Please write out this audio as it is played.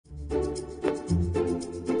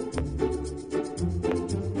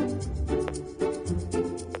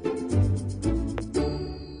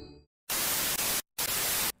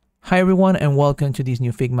Hi everyone and welcome to this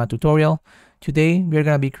new Figma tutorial. Today we're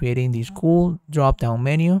going to be creating this cool drop-down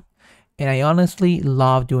menu, and I honestly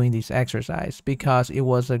love doing this exercise because it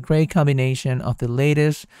was a great combination of the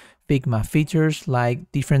latest Figma features like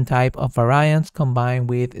different type of variants combined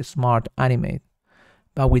with smart animate.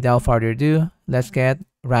 But without further ado, let's get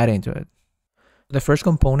right into it. The first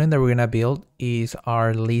component that we're going to build is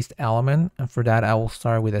our list element, and for that I will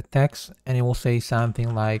start with a text and it will say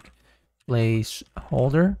something like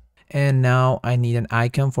placeholder. And now I need an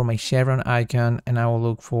icon for my chevron icon, and I will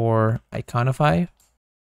look for Iconify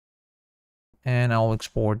and I'll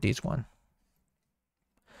export this one.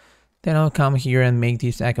 Then I'll come here and make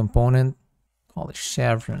this a component called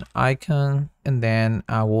chevron icon, and then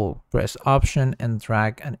I will press option and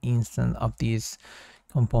drag an instance of this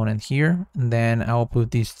component here, and then I will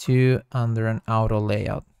put these two under an auto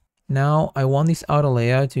layout. Now I want this auto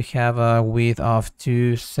layout to have a width of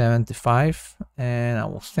 275, and I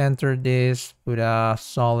will center this, put a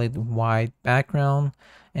solid white background,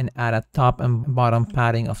 and add a top and bottom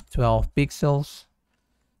padding of 12 pixels.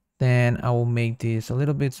 Then I will make this a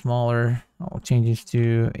little bit smaller. I'll change this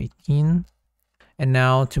to 18. And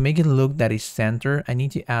now to make it look that is center, I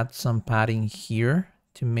need to add some padding here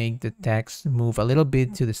to make the text move a little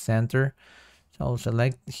bit to the center. So I'll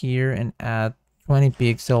select here and add 20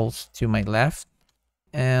 pixels to my left.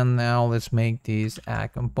 And now let's make this a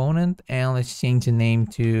component, and let's change the name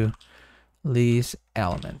to list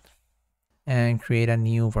element and create a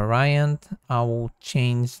new variant. I will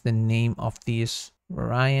change the name of this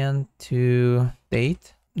variant to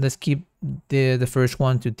date. Let's keep the first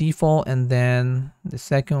one to default, and then the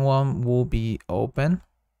second one will be open.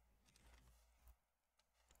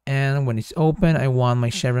 And when it's open, I want my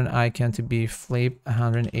chevron icon to be flipped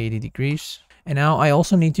 180 degrees. And now I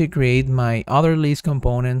also need to create my other list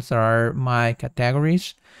components that are my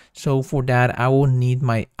categories. So for that, I will need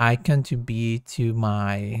my icon to be to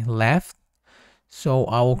my left. So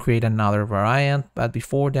I will create another variant, but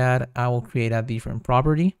before that, I will create a different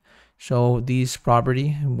property. So this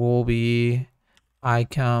property will be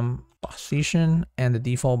icon position, and the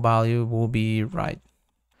default value will be right.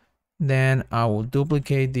 Then I will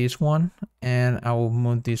duplicate this one, and I will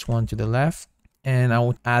move this one to the left, and I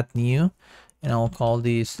will add new, and I will call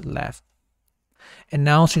this left. And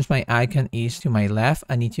now since my icon is to my left,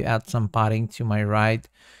 I need to add some padding to my right.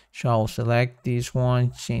 So I'll select this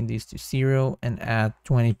one, change this to 0, and add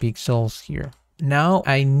 20 pixels here. Now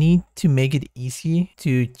I need to make it easy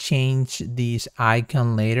to change this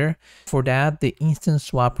icon later. For that, the instant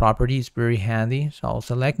swap property is very handy. So I'll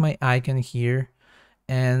select my icon here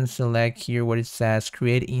and select here what it says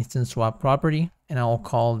create instant swap property, and I will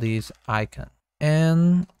call this icon.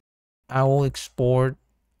 And I will export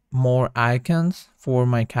more icons for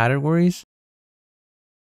my categories.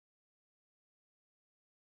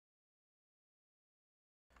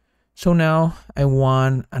 So now I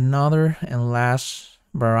want another and last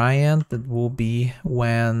variant that will be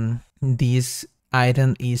when this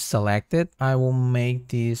item is selected. I will make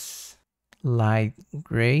this light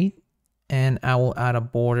gray, and I will add a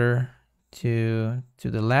border to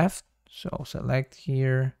the left. So select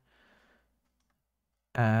here,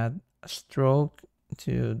 add a stroke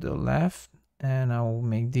to the left, and I will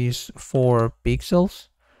make this 4 pixels.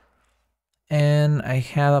 And I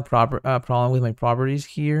have a problem with my properties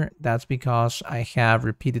here. That's because I have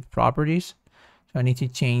repeated properties. So I need to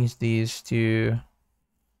change this to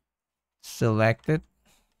selected.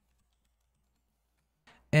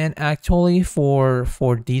 And actually for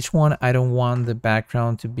this one, I don't want the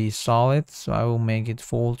background to be solid, so I will make it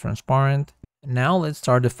full transparent. Now let's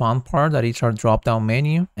start the fun part, that is our drop-down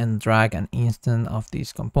menu, and drag an instance of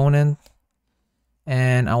this component.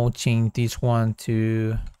 And I will change this one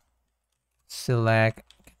to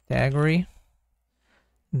select category.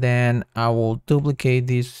 Then I will duplicate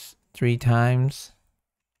this 3 times.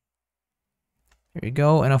 There you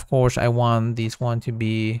go. And of course I want this one to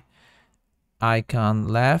be icon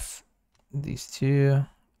left, these two,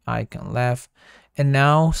 icon left. And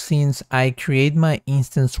now since I create my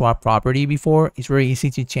instant swap property before, it's very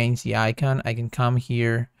easy to change the icon. I can come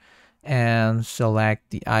here and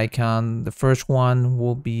select the icon. The first one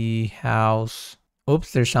will be house.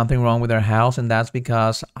 Oops, there's something wrong with our house, and that's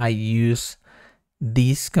because I use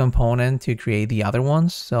this component to create the other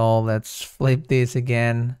ones. So let's flip this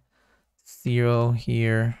again, 0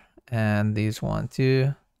 here, and this one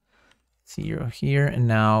too, 0 here. And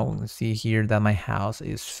now let's see here that my house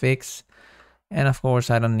is fixed. And of course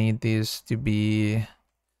I don't need this to be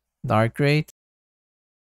dark gray.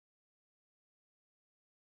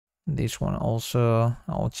 This one also,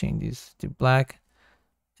 I'll change this to black.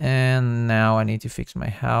 And now I need to fix my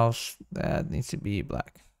house. That needs to be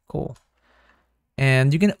black. Cool.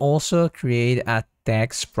 And you can also create a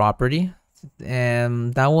text property,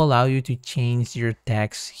 and that will allow you to change your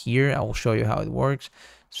text here. I will show you how it works.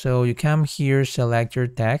 So you come here, select your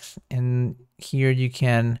text, and here you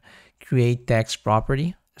can create text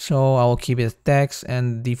property. So I will keep it as text,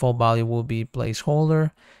 and default value will be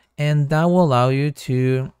placeholder, and that will allow you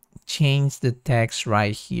to change the text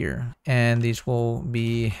right here. And this will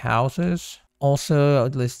be houses. Also,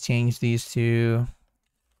 let's change these to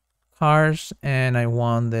cars, and I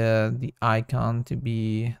want the icon to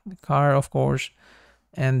be the car, of course,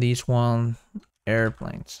 and this one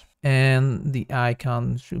airplanes, and the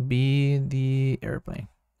icon should be the airplane.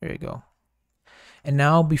 There you go. And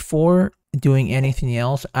now, before doing anything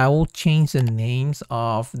else, I will change the names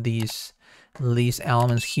of these list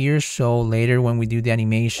elements here, so later when we do the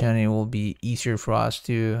animation, it will be easier for us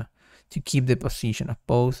to keep the position of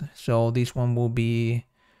both. So this one will be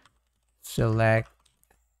select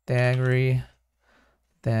category,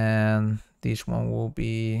 then this one will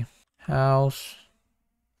be house,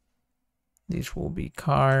 this will be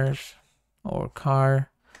cars or car,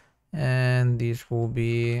 and this will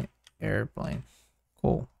be airplane.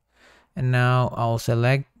 Cool. And now I'll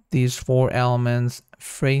select these 4 elements,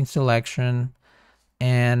 frame selection,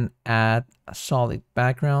 and add a solid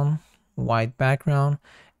background, white background.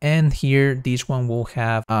 And here, this one will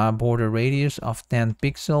have a border radius of 10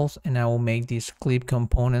 pixels, and I will make this clip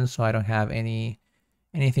component so I don't have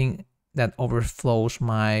anything that overflows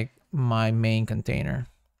my main container.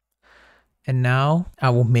 And now I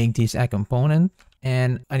will make this a component,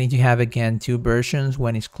 and I need to have again 2 versions,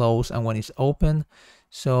 when it's closed and when it's open.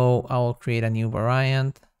 So I will create a new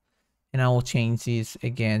variant, and I will change this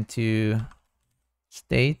again to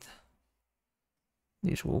state.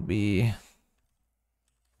 This will be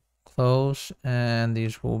close, and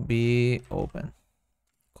this will be open.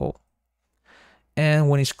 Cool. And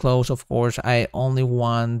when it's closed, of course, I only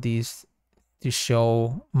want this to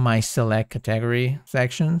show my select category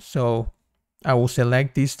section. So I will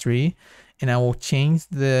select these 3, and I will change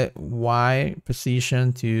the Y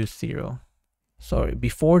position to 0. Sorry,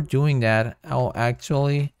 before doing that, I'll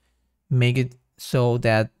actually make it so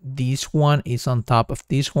that this one is on top of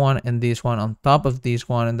this one, and this one on top of this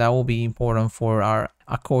one, and that will be important for our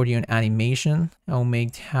accordion animation. I'll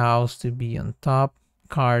make house to be on top,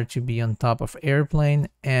 car to be on top of airplane,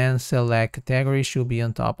 and select category should be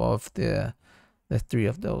on top of the 3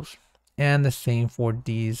 of those. And the same for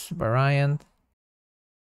this variant.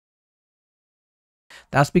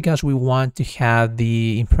 That's because we want to have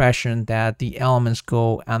the impression that the elements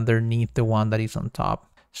go underneath the one that is on top.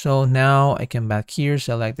 So now I come back here,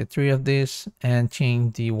 select the 3 of this, and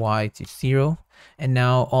change the Y to 0. And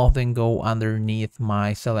now all of them go underneath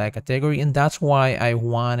my select category. And that's why I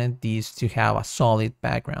wanted these to have a solid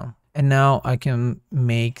background. And now I can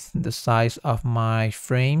make the size of my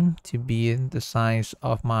frame to be the size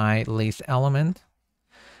of my list element.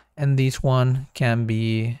 And this one can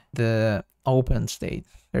be the open state.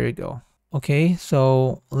 There you go. Okay,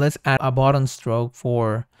 so let's add a button stroke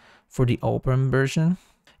for the open version.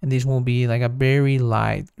 And this will be like a very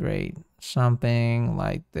light gray, something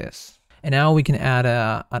like this. And now we can add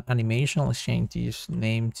an animation. Let's change this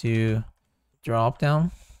name to Dropdown.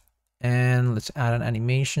 And let's add an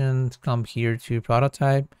animation. Come here to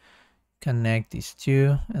prototype, connect these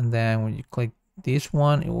 2. And then when you click this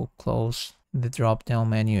one, it will close the drop down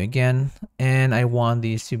menu again. And I want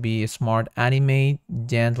these to be smart animate,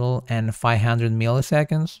 gentle, and 500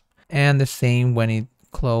 milliseconds. And the same when it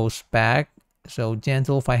close back. So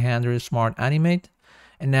gentle, 500, smart animate.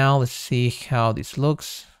 And now let's see how this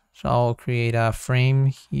looks. So I'll create a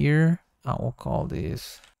frame here. I will call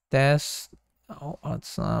this test. I'll add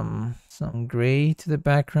some gray to the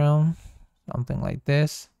background, something like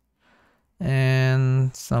this,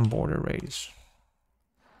 and some border radius.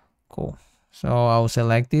 Cool. So I'll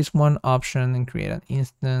select this one option and create an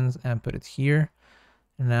instance and put it here.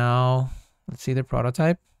 Now let's see the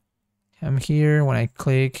prototype. I'm here. When I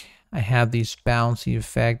click, I have this bouncy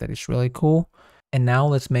effect that is really cool. And now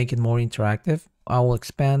let's make it more interactive. I will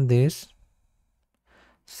expand this,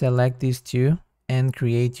 select these 2, and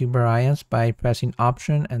create 2 variants by pressing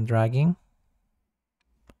Option and dragging.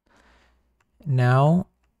 Now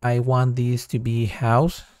I want these to be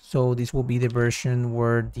house. So this will be the version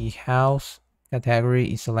where the house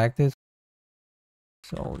category is selected.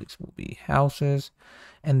 So this will be houses,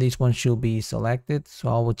 and this one should be selected. So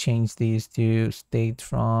I will change these to state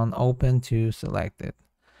from open to selected.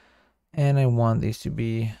 And I want this to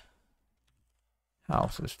be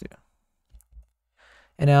houses too.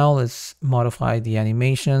 And now let's modify the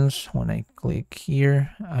animations. When I click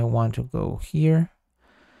here, I want to go here.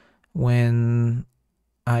 When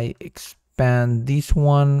I expand this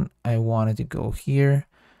one. I want it to go here.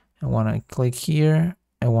 I want to click here.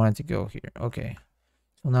 I want it to go here. Okay.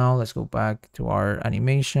 So now let's go back to our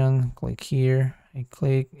animation. Click here. I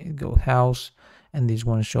click, it goes house, and this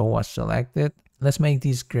one show was selected. Let's make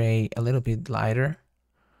this gray a little bit lighter.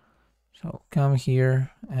 So come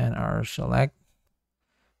here and our select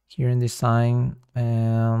here in design,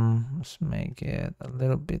 and let's make it a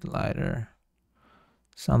little bit lighter.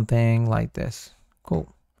 Something like this.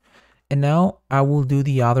 Cool. And now I will do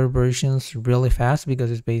the other versions really fast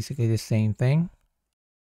because it's basically the same thing.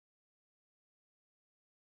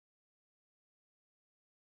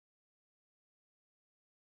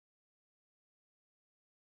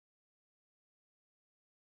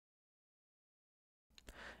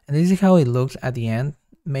 And this is how it looks at the end.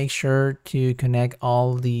 Make sure to connect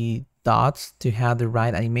all the dots to have the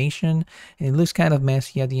right animation. And it looks kind of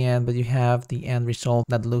messy at the end, but you have the end result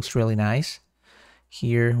that looks really nice.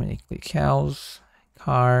 Here, when you click house,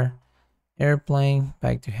 car, airplane,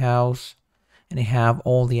 back to house, and you have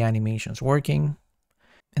all the animations working.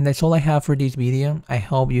 And that's all I have for this video. I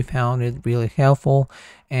hope you found it really helpful.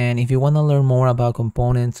 And if you want to learn more about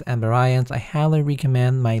components and variants, I highly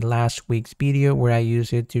recommend my last week's video where I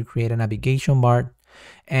use it to create a navigation bar.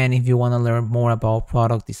 And if you want to learn more about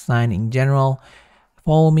product design in general,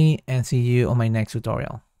 follow me and see you on my next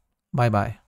tutorial. Bye bye.